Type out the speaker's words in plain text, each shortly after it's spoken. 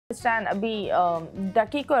understand अभी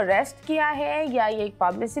डकी को arrest किया है या ये एक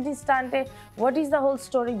publicity stunt है? What is the whole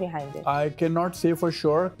story behind it? I cannot say for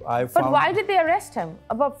sure. But why did they arrest him?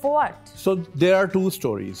 About for what? So there are two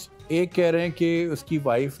stories. एक कह रहे हैं कि उसकी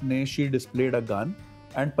wife ने she displayed a gun.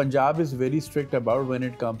 And Punjab is very strict about when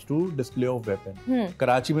it comes to display of weapon.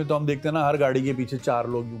 Karachi में तो हम देखते हैं ना हर गाड़ी के पीछे 4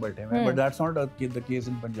 लोग यूं बैठे हुए हैं, but that's not the case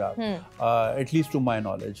in Punjab, at least to my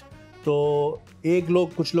knowledge. तो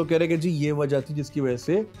कुछ लोग कह रहे हैं कि जी ये वजह थी जिसकी वजह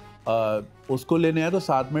से उसको लेने आए तो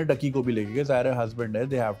साथ में डकी को भी लेके गए, ज़ाहिर है हस्बैंड है,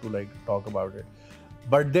 they have to like talk about it.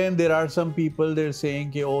 But then there are some people they're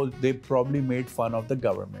saying कि oh they probably made fun of the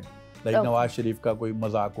government, like Nawaz Sharif का कोई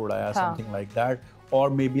मजाक उड़ाया, something like that. Or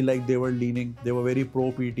maybe like they were very pro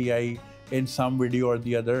PTI in some video or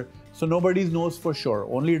the other. So nobody knows for sure.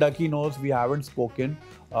 Only Ducky knows. We haven't spoken.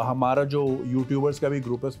 हमारा जो YouTubers का भी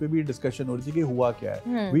group है उस पे भी discussion हो रही थी कि हुआ क्या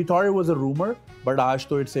है. We thought it was a rumor, but आज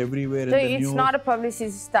तो it's everywhere in the news. So it's not a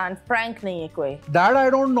publicity stunt, prank नहीं है कोई. That I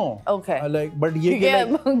don't know. Okay. Like, but ये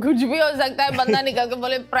कुछ भी हो सकता है, बंदा निकल के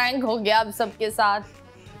बोले prank हो गया अब सबके साथ.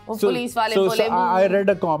 So I read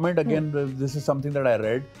a comment again. This is something that I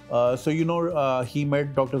read. So you know, he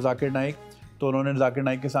met Dr. Zakir Naik. तो उन्होंने जाकिर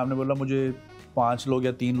नाइक के सामने बोला मुझे 5 लोग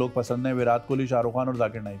या 3 लोग पसंद हैं, विराट कोहली, शाहरुख खान और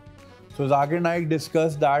Zakir Naik. So Zakir Naik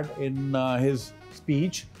discussed that in his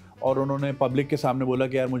speech और उन्होंने पब्लिक के सामने बोला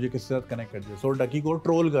कि यार मुझे किसी के साथ कनेक्ट कर दिया. So डकी को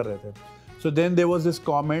ट्रोल कर रहे थे. So then there was this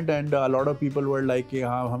comment and a lot of people were like कि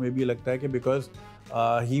हाँ हमें भी लगता है कि because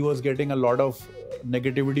he was getting a lot of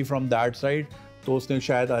negativity from that side. तो उसने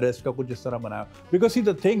शायद अरेस्ट का कुछ इस तरह बनाया. Because see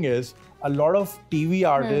the thing is, a lot of TV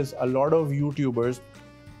artists, a lot of YouTubers,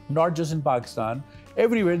 not just in Pakistan,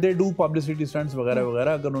 everywhere they do publicity stunts वगैरह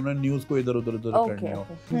वगैरह. अगर उन्होंने न्यूज़ को इधर उधर करनी हो,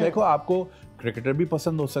 देखो आपको क्रिकेटर भी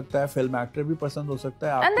पसंद हो सकता है, फिल्म एक्टर भी पसंद हो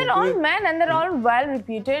सकता है. And they're all men and they're all well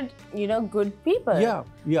reputed, you know, good people.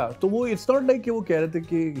 Yeah. तो वो it's not like कि वो कह रहे थे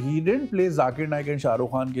कि he didn't play Zakir Naik and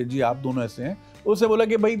Shahrukh Khan के जी आप दोनों ऐसे हैं. उसने बोला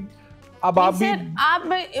कि भाई अब आप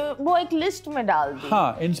वो एक लिस्ट में डाल दी.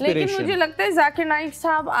 हाँ, इंस्पिरेशन. लेकिन मुझे लगता है जाकिर नाइक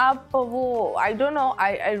साहब आप वो I don't know,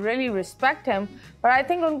 I really respect him, but I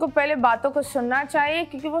think उनको पहले बातों को सुनना चाहिए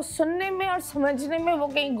क्योंकि वो सुनने में और समझने में वो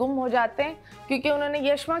कहीं गुम हो जाते हैं. क्योंकि उन्होंने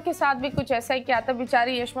यशमा के साथ भी कुछ ऐसा ही किया था.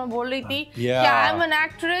 बेचारी यशमा बोल रही थी कि आई एम एन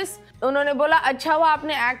एक्ट्रेस. उन्होंने बोला अच्छा वो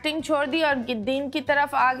आपने एक्टिंग छोड़ दी और दीन की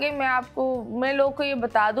तरफ आ गए. मैं लोगों को ये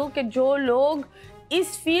बता दूं कि जो लोग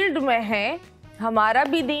इस फील्ड में हैं हमारा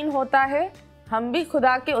भी दीन होता है, हम भी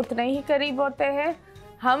खुदा के उतने ही करीब होते हैं,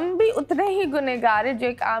 हम भी उतने ही गुनहगार हैं जो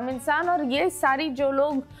एक आम इंसान. और ये सारी जो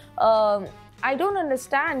लोग आई डोंट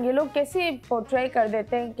अंडरस्टैंड ये लोग कैसे पोर्ट्रे कर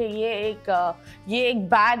देते हैं कि ये एक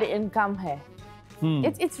बैड इनकम है.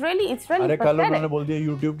 It's really अरे कल उन्होंने बोल दिया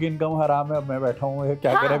YouTube की इनकम हराम है, अब मैं बैठा हूँ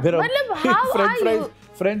क्या करें फिर. मतलब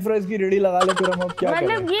फ्रेंच फ्राइज की रेडी लगा ले फिर हम अब क्या करें.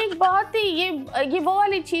 मतलब ये बहुत ही ये वो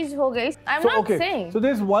वाली चीज हो गई. I'm not saying. So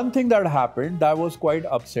there's one thing that happened that was quite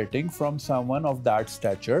upsetting from someone of that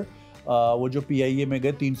stature. वो जो PIA में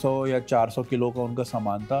गए 300 या 400 किलो का उनका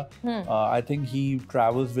सामान था. I think he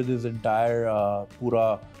travels with his entire पूरा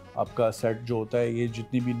आपका सेट जो होता है, ये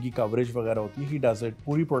जितनी भी इनकी कवरेज वगैरह होती है, he does it,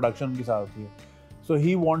 पूरी प्रोडक्शन उनके साथ होती है. So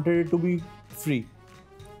he wanted it to be free.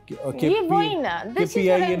 ये वही ना, this is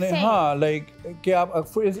what I'm saying. हाँ, like कि आप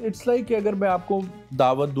it's like कि अगर मैं आपको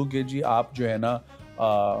दावत दूं कि जी आप जो है ना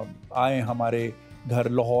आए हमारे घर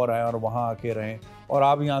लाहौर आए और वहाँ आके रहें और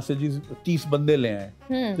आप यहाँ से जी 30 बंदे ले आए.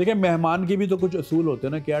 देखिए मेहमान के भी तो कुछ असूल होते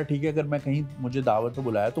हैं ना कि यार ठीक है अगर मैं कहीं मुझे दावत पे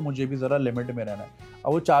बुलाया तो मुझे भी ज़रा लिमिट में रहना है.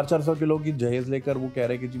 अब वो 400 किलो की जहेज़ लेकर वो कह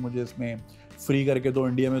रहे कि जी मुझे इसमें फ्री करके दो.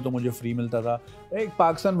 इंडिया में तो मुझे फ्री मिलता था. एक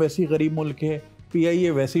पाकिस्तान वैसी गरीब मुल्क है, PIA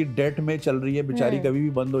वैसी डेट में चल रही है बेचारी, कभी भी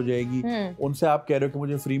बंद हो जाएगी. उनसे आप कह रहे हो कि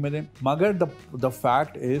मुझे फ्री में दें. मगर द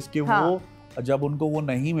फैक्ट इज कि वो जब उनको वो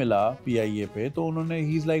नहीं मिला PIA पे तो उन्होंने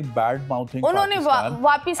he is like bad mouthing, उन्होंने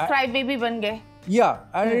वापस क्राई बेबी बन गए.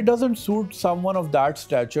 And it doesn't suit someone of that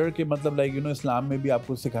stature कि मतलब लाइक यू नो इस्लाम में भी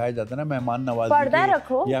आपको सिखाया जाता है ना मेहमान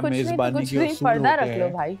नवाजी या मेजबानी के उसूल होते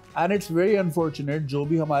हैं. एंड इट्स वेरी अनफॉर्चुनेट जो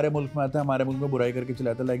भी हमारे मुल्क में आता है हमारे मुल्क में बुराई करके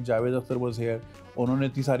चलाता है. Like Javed Akhtar was here, उन्होंने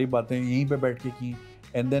इतनी सारी बातें यहीं पे बैठ के की.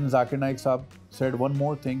 एंड देन जाकिर नाइक साहब said one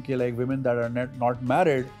more thing कि like women that are not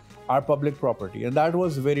married are public property, and that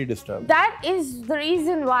was very disturbing. That is the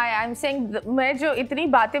reason why I'm saying मैं जो इतनी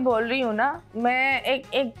बातें बोल रही हूँ ना, मैं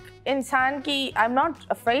एक इंसान की I'm not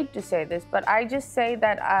afraid to say this, but I just say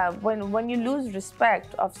that when you lose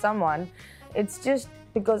respect of someone, it's just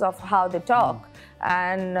because of how they talk,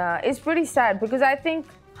 and it's pretty sad because I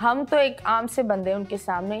think हम तो एक आम से बंदे उनके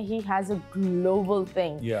सामने. He has a global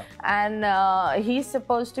thing. Yeah. And he's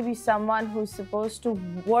supposed to be someone who's supposed to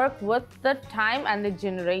work with the time and the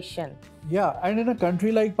generation. Yeah, and in a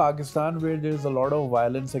country like Pakistan where there's a lot of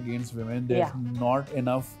violence against women, there's not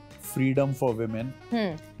enough freedom for women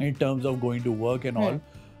in terms of going to work and all.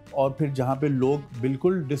 और फिर जहाँ पे लोग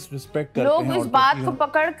बिल्कुल disrespect करते हैं, लोग इस बात को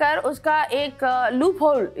पकड़कर उसका एक लूप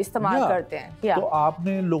होल इस्तेमाल करते हैं. तो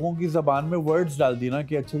आपने लोगों की जबान में वर्ड्स डाल दी ना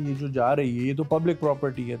कि अच्छा ये जो जा रही है ये तो पब्लिक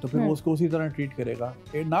प्रॉपर्टी है, तो फिर वो उसको उसी तरह ट्रीट करेगा.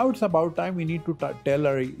 Now it's about time we need to tell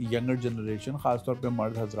our younger generation, खासतौर पे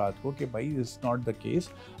मर्द हजरात को, कि भाई इट्स नॉट द केस.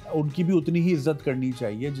 उनकी भी उतनी ही इज्जत करनी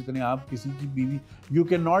चाहिए जितने आप किसी की बीवी. You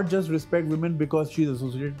can not just respect women because she is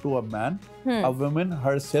associated to a man. A woman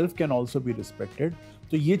herself can also be respected.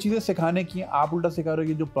 तो ये चीज़ें सिखाने की, आप उल्टा सिखा रहे हो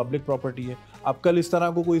कि जो पब्लिक प्रॉपर्टी है. अब कल इस तरह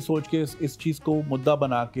को कोई सोच के इस चीज़ को मुद्दा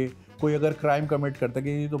बना के कोई अगर क्राइम कमिट करता है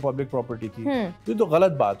कि ये तो पब्लिक प्रॉपर्टी थी, तो ये तो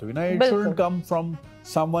गलत बात हुई ना. It shouldn't come from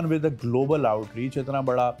someone with a global outreach इतना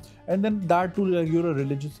बड़ा. And then that to you are a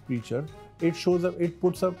religious preacher. It shows up.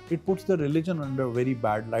 It puts the religion under a very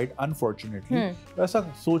bad light. Unfortunately, ऐसा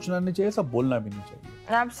सोचना नहीं चाहिए, ऐसा बोलना भी नहीं चाहिए.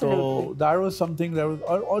 Absolutely. So that was something that was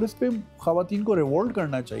और इस पे ख़वातीन को रिवोल्ट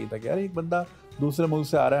करना चाहिए था कि यार एक बंदा दूसरे मुल्क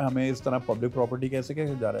से आ रहा है, हमें इस तरह पब्लिक प्रॉपर्टी कैसे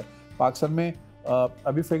जा रहा है. पाकिस्तान में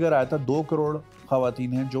अभी फिगर आया था 2 करोड़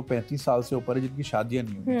ख़वातीन हैं जो 35 साल से ऊपर है जिनकी शादियां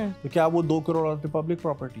नहीं हुई. तो क्या वो 2 करोड़ औरतें पब्लिक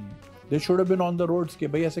प्रॉपर्टी हैं? They should have been on the roads के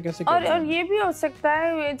भाई ऐसे कैसे. और ये भी हो सकता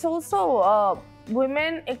है, it's also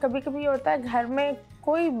women, कभी-कभी होता है घर में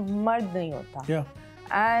कोई मर्द नहीं होता. Yeah.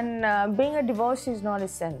 And being a divorce is not a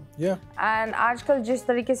sin. Yeah. And आजकल जिस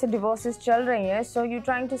तरीके से divorces चल रही हैं, so you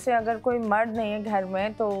trying to say अगर कोई मर्द नहीं है घर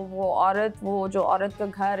में तो वो जो औरत का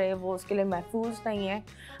घर है वो उसके लिए महफूज नहीं है.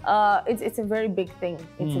 It's a very big thing.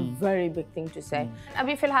 It's a very big thing to say.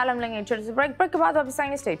 अभी फिलहाल हम लेंगे छोटे से break के बाद वापस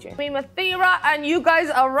आएंगे. Stay tuned. I'm Zehra and you guys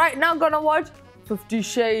are right now gonna watch 50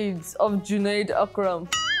 Shades of Junaid Akram.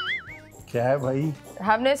 क्या है भाई?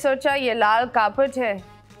 हमने सोचा ये लाल कार्पेट है,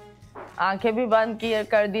 आंखें भी बंद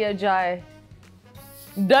कर दिया जाए,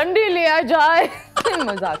 डंडी लिया जाए.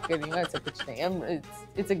 मजाक कर रही हूँ, ऐसा कुछ नहीं.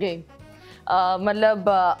 It's a game. मतलब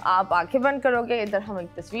आप आंखें बंद करोगे, इधर हम एक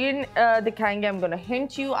तस्वीर दिखाएंगे. I'm gonna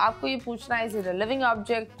hint you. आपको ये पूछना है, is it a living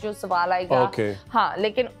object? जो सवाल आएगा. Okay. हाँ,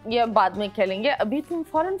 लेकिन ये बाद में खेलेंगे. अभी तुम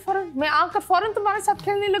फौरन मैं आकर फौरन तुम्हारे साथ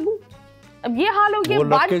खेलने लगूं. अब ये हाल हो गया,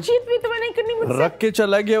 बातचीत भी तुम्हें नहीं करनी मुझसे. रख के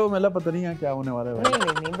चला गया वो, मतलब पता नहीं है क्या होने वाला है.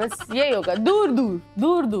 नहीं, बस यही होगा.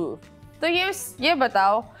 दूर. तो ये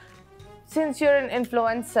बताओ, since you're an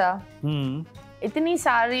influencer, इतनी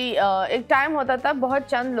सारी एक टाइम होता था बहुत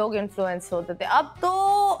चंद लोग इन्फ्लुएंस होते थे. अब तो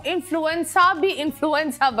इन्फ्लुएंसा भी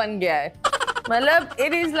इन्फ्लुएंसा बन गया है. मतलब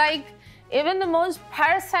it is like even the most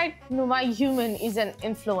parasite नुमा human is an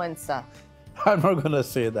influencer. I'm not gonna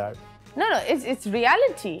say that. No, it's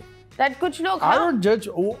reality. That कुछ लोग. I don't judge.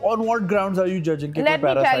 On what grounds are you judging? Let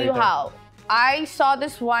me tell you how. I saw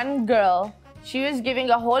this one girl. She was giving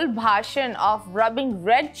a whole bhashan of rubbing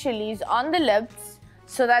red chilies on the lips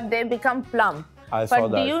so that they become plump. I saw that.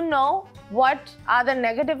 But do you know what are the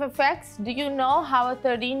negative effects? Do you know how a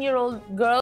 13-year-old girl